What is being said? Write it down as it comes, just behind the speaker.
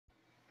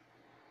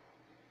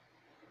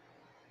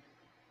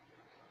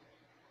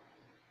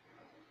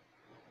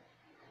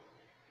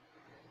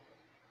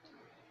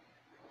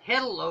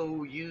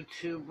Hello,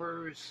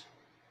 YouTubers.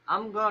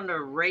 I'm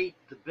gonna rate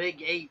the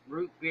Big 8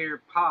 root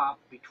beer pop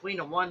between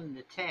a 1 and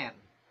a 10.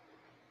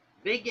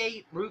 Big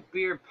 8 root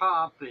beer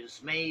pop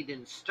is made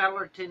in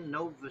Stellarton,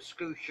 Nova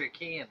Scotia,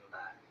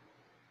 Canada.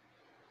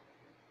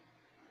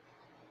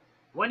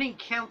 When in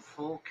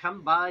Kempful,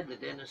 come by the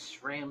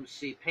Dennis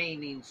Ramsay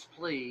paintings,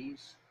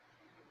 please.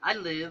 I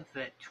live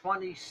at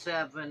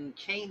 27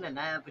 Canaan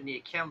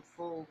Avenue,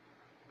 Kempful,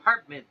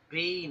 Apartment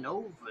B,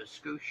 Nova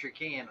Scotia,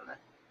 Canada.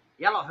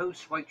 Yellow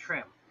house, white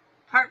trim.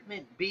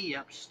 Apartment B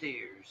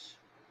upstairs.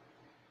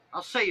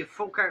 I'll sell you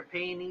folk art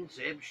paintings,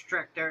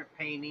 abstract art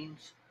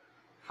paintings,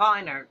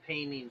 fine art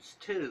paintings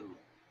too.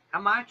 How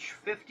much?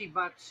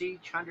 $50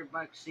 each,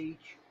 $100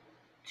 each,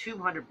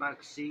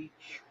 $200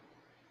 each.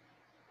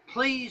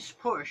 Please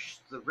push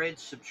the red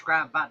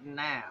subscribe button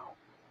now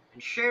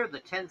and share the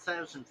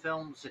 10,000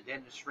 films of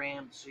Dennis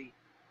Ramsay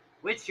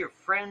with your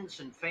friends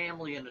and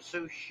family and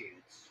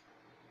associates.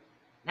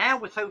 Now,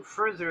 without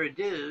further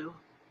ado,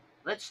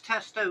 let's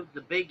test out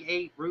the Big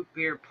 8 root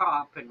beer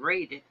pop and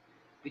rate it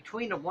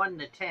between a 1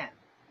 and a 10.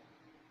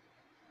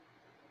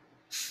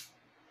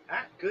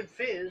 Ah, good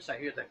fizz. I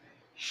hear that.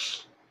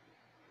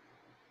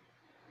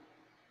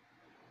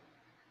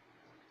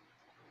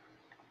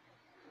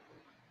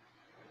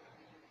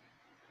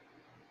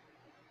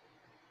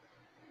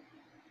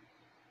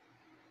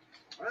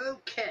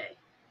 Okay,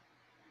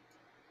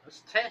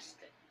 let's test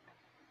it.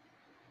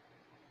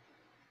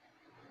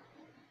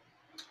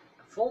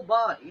 Full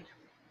bodied,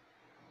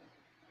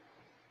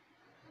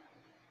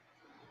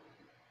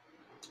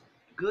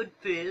 good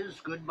fizz,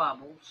 good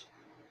bubbles.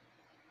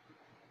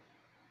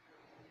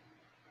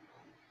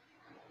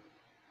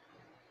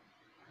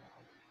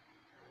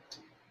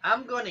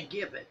 I'm going to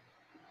give it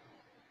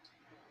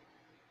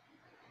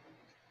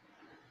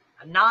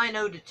a 9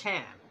 out of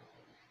 10.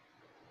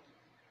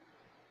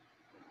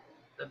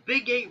 The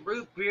Big 8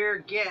 root beer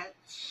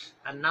gets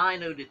a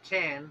 9 out of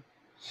 10,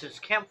 says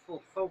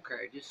Kempful folk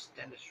artist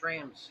Dennis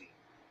Ramsay.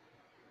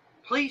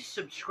 Please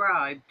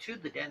subscribe to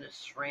the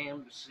Dennis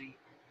Ramsay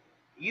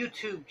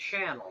YouTube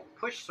channel.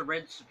 Push the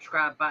red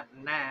subscribe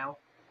button now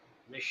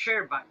and the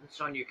share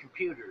buttons on your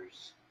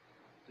computers.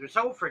 There's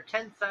over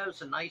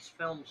 10,000 nice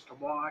films to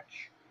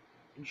watch.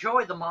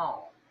 Enjoy them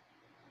all.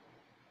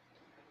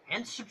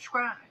 And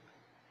subscribe.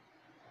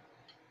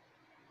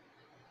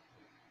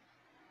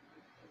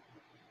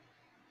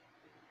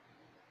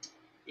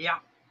 Yeah,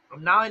 a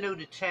 9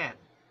 out of 10.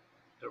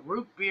 The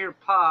root beer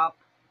pop,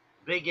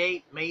 Big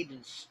 8, made in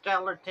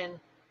Stellarton,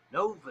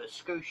 Nova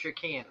Scotia,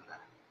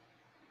 Canada.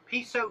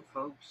 Peace out,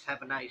 folks.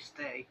 Have a nice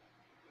day.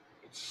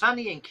 It's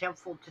sunny in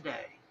Kempful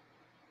today.